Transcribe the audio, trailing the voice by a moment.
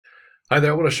Hi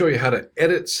there, I want to show you how to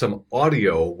edit some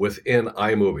audio within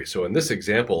iMovie. So in this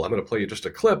example, I'm going to play you just a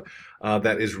clip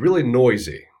that is really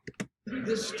noisy.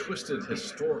 This twisted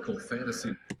historical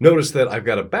fantasy. Notice that I've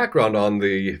got a background on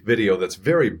the video that's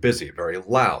very busy, very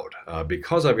loud.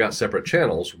 Because I've got separate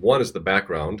channels, one is the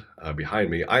background behind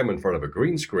me. I'm in front of a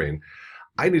green screen.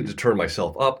 I need to turn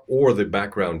myself up or the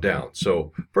background down.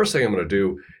 So first thing I'm going to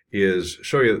do is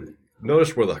show you,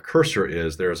 notice where the cursor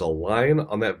is. There's a line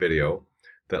on that video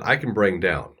that I can bring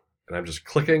down. And I'm just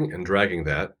clicking and dragging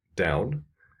that down.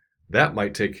 That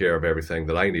might take care of everything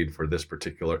that I need for this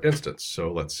particular instance.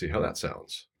 So let's see how that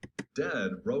sounds.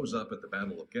 Dead rose up at the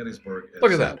Battle of Gettysburg.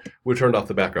 Look at that. We turned off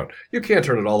the background. You can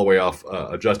turn it all the way off,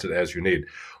 adjust it as you need.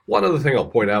 One other thing I'll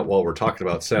point out while we're talking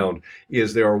about sound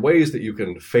is there are ways that you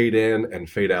can fade in and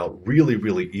fade out really,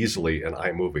 really easily in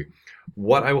iMovie.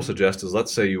 What I will suggest is,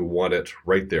 let's say you want it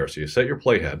right there. So you set your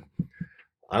playhead.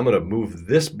 I'm going to move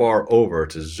this bar over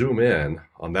to zoom in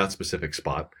on that specific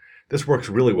spot. This works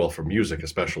really well for music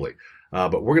especially.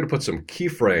 But we're going to put some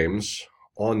keyframes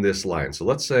on this line. So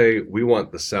let's say we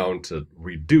want the sound to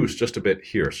reduce just a bit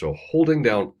here. So holding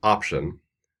down Option,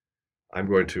 I'm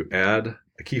going to add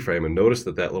a keyframe, and notice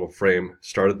that that little frame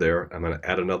started there. I'm going to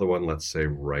add another one, let's say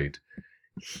right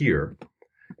here.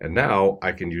 And now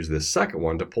I can use this second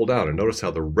one to pull down, and notice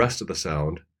how the rest of the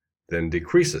sound then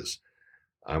decreases.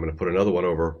 I'm going to put another one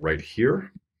over right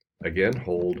here. Again,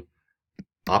 hold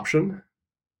Option,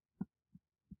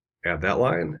 add that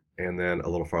line, and then a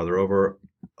little farther over,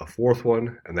 a fourth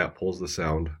one, and that pulls the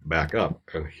sound back up.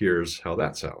 And here's how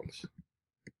that sounds.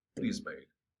 He's made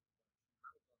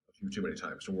a few too many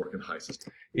times to work in high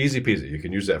system. Easy peasy. You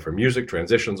can use that for music,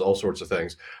 transitions, all sorts of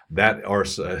things.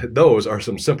 Those are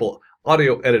some simple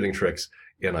audio editing tricks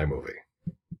in iMovie.